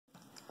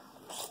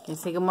Can you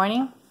say good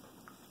morning?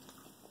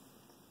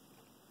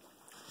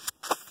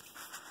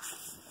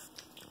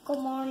 Good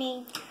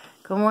morning.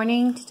 Good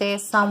morning. Today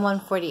is Psalm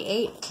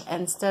 148.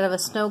 Instead of a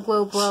snow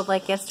globe world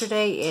like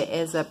yesterday, it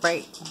is a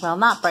bright, well,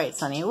 not bright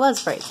sunny. It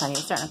was bright sunny.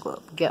 It's starting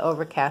to get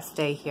overcast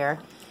day here.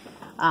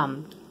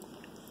 Ella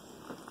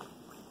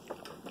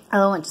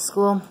went to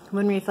school.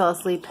 Winry fell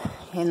asleep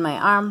in my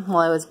arm while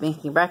I was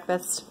making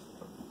breakfast.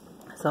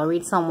 So I'll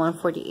read Psalm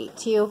 148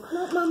 to you.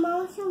 No, my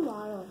mom's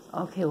tomorrow.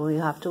 Okay, well,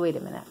 you'll have to wait a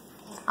minute.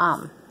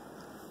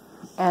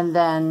 And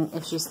then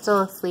if she's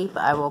still asleep,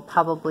 I will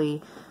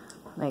probably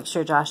make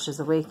sure Josh is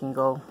awake and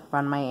go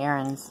run my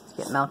errands,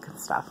 get milk and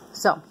stuff.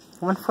 So,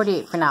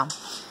 148 for now.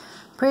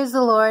 Praise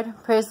the Lord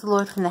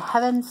from the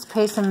heavens,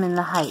 praise Him in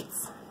the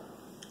heights.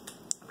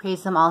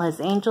 Praise Him all His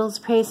angels,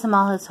 praise Him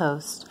all His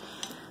host.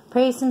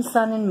 Praise Him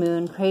sun and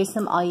moon, praise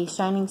Him all ye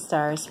shining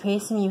stars,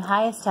 praise Him you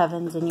highest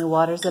heavens and you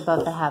waters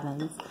above the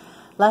heavens.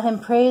 Let him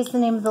praise the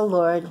name of the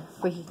Lord,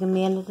 for He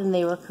commanded and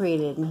they were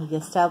created, and He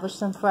established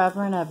them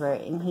forever and ever,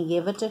 and He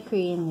gave a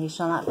decree and they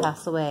shall not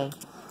pass away.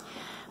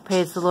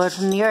 Praise the Lord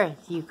from the earth,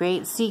 you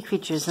great sea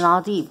creatures and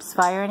all deeps,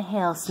 fire and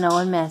hail, snow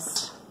and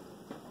mist,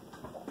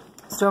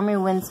 stormy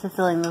winds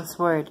fulfilling this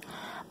word,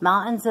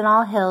 mountains and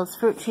all hills,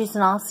 fruit trees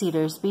and all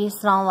cedars,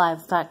 beasts and all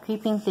livestock,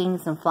 creeping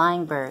things and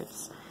flying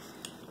birds.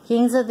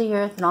 Kings of the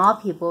earth and all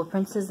people,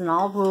 princes and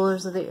all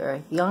rulers of the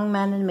earth, young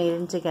men and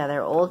maidens together,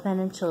 old men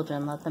and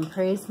children, let them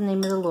praise the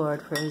name of the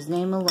Lord, for His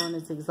name alone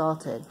is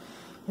exalted.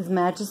 His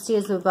majesty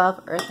is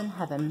above earth and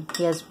heaven.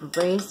 He has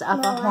raised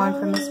up a horn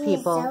from His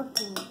people.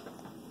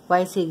 Why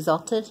is He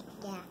exalted?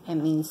 Yeah. It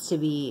means to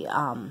be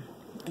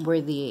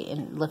worthy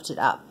and lifted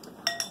up,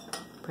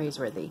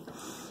 praiseworthy.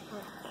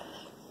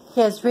 He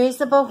has raised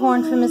up a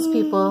horn from His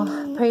people.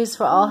 Praise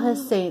for all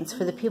His saints,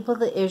 for the people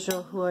of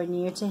Israel who are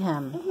near to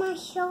Him.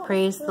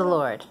 Praise the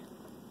Lord.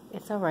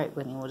 It's all right,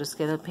 Winnie. We'll just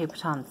get a paper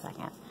towel in a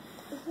second.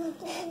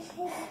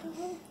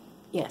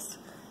 Yes.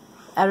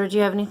 Edward, do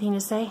you have anything to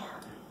say?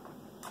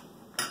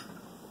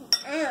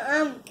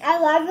 I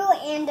love you,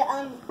 and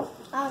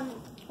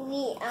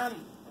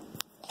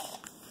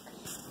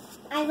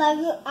I love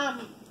you.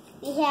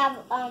 We have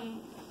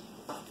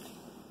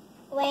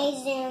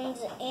raisins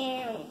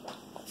and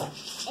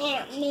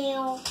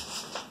milk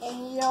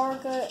and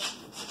yogurt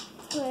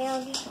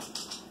and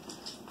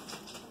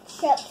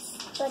chips,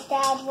 but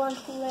Dad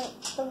wants to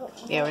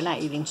eat. Yeah, we're not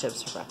eating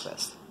chips for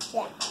breakfast.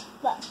 Yeah,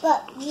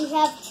 but we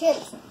have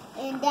chips,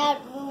 and Dad,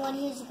 when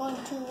he was going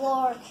to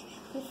work,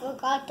 he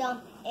forgot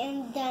them,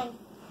 and then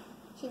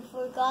he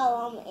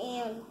forgot them,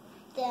 and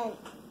then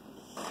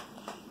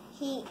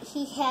he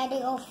had to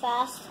go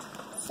fast,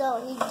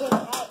 so he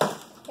didn't have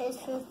his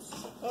food,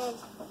 and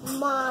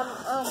Mom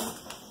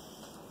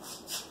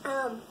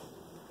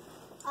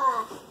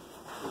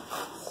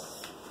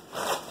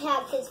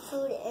packed his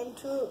food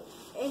into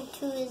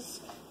his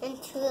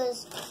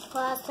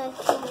plastic,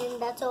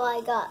 and that's all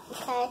I got.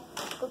 Okay,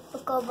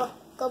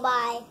 go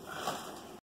bye.